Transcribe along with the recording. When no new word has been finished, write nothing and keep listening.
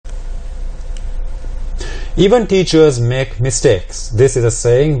Even teachers make mistakes. This is a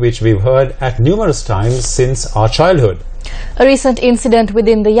saying which we've heard at numerous times since our childhood. A recent incident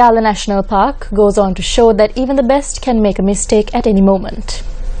within the Yala National Park goes on to show that even the best can make a mistake at any moment.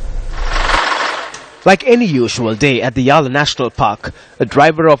 Like any usual day at the Yala National Park, a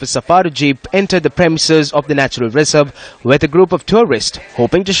driver of a safari jeep entered the premises of the natural reserve with a group of tourists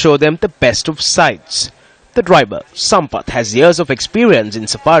hoping to show them the best of sights. The driver, Sampath, has years of experience in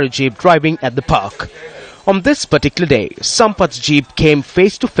safari jeep driving at the park. On this particular day, Sampath's jeep came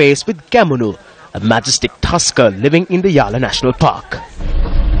face to face with Gamunu, a majestic tusker living in the Yala National Park.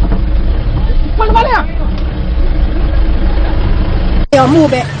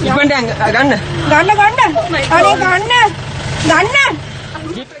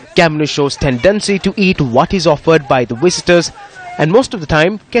 Gamunu shows tendency to eat what is offered by the visitors and most of the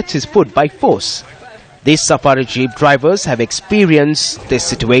time gets his food by force. These safari jeep drivers have experienced this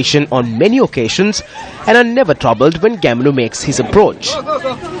situation on many occasions and are never troubled when Gamunu makes his approach.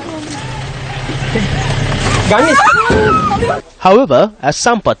 However, as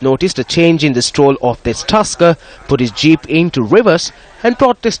Sampath noticed a change in the stroll of this tusker, put his jeep into reverse and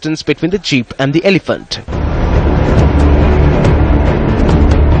brought distance between the jeep and the elephant.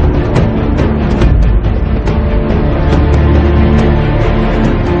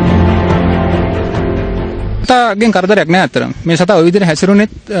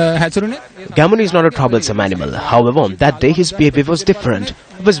 Gamunu is not a troublesome animal. However, on that day his behavior was different.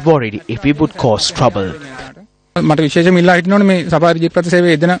 He was worried if he would cause trouble. While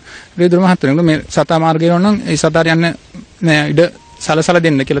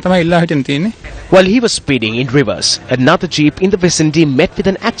he was speeding in reverse, another jeep in the vicinity met with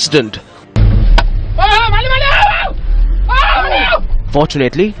an accident.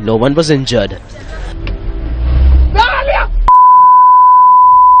 Fortunately, no one was injured.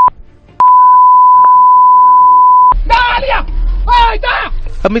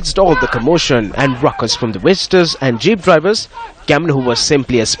 Amidst all the commotion and ruckus from the visitors and jeep drivers, Gamunu, who was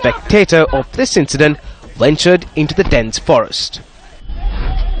simply a spectator of this incident, ventured into the dense forest.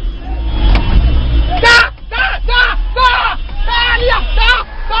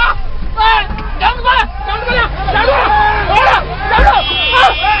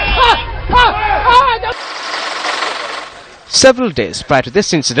 Several days prior to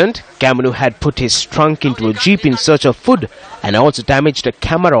this incident, Gamunu had put his trunk into a jeep in search of food and also damaged a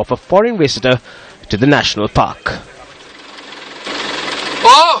camera of a foreign visitor to the national park.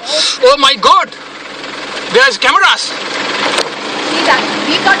 Oh my God! There's cameras!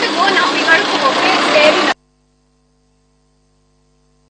 We got to go now. We got to go.